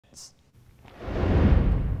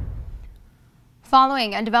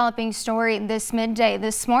Following a developing story this midday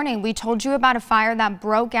this morning, we told you about a fire that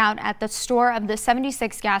broke out at the store of the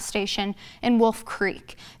 76 gas station in Wolf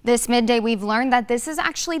Creek. This midday, we've learned that this is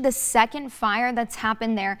actually the second fire that's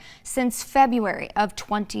happened there since February of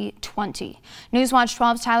 2020. NewsWatch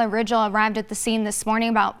 12's Tyler Ridgell arrived at the scene this morning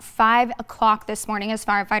about 5 o'clock this morning as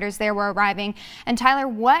firefighters there were arriving. And Tyler,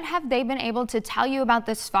 what have they been able to tell you about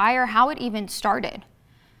this fire, how it even started?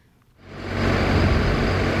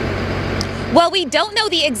 Well, we don't know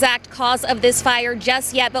the exact cause of this fire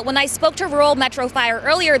just yet, but when I spoke to Rural Metro Fire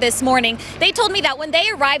earlier this morning, they told me that when they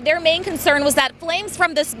arrived, their main concern was that flames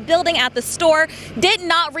from this building at the store did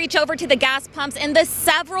not reach over to the gas pumps, and the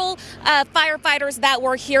several firefighters that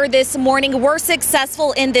were here this morning were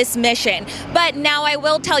successful in this mission. But now I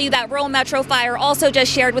will tell you that Rural Metro Fire also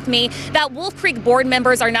just shared with me that Wolf Creek board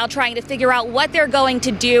members are now trying to figure out what they're going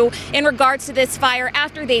to do in regards to this fire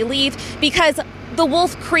after they leave, because the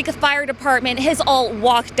Wolf Creek Fire Department has all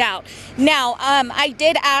walked out. Now, I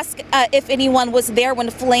did ask if anyone was there when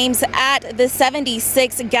flames at the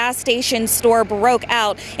 76 gas station store broke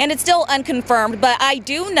out, and it's still unconfirmed, but I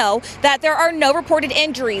do know that there are no reported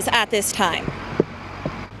injuries at this time.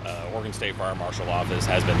 Oregon State Fire Marshal Office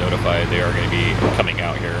has been notified. They are going to be coming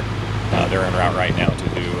out here. They're en route right now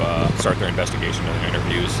to start their investigation and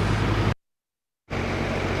interviews.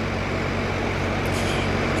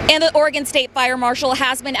 And the Oregon State Fire Marshal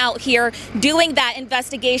has been out here doing that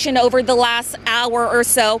investigation over the last hour or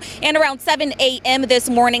so. And around 7 a.m. this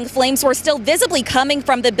morning, flames were still visibly coming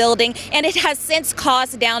from the building, and it has since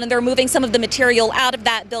caused down, and they're moving some of the material out of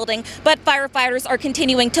that building. But firefighters are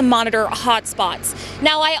continuing to monitor hot spots.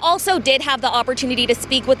 Now, I also did have the opportunity to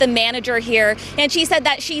speak with the manager here, and she said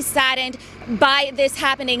that she's saddened by this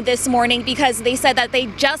happening this morning because they said that they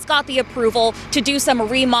just got the approval to do some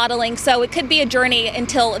remodeling, so it could be a journey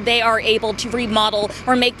until they are able to remodel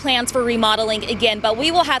or make plans for remodeling again. But we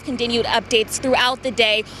will have continued updates throughout the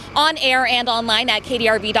day on air and online at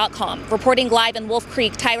KDRV.com. Reporting live in Wolf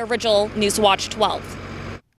Creek, Tyler Ridgell, NewsWatch 12.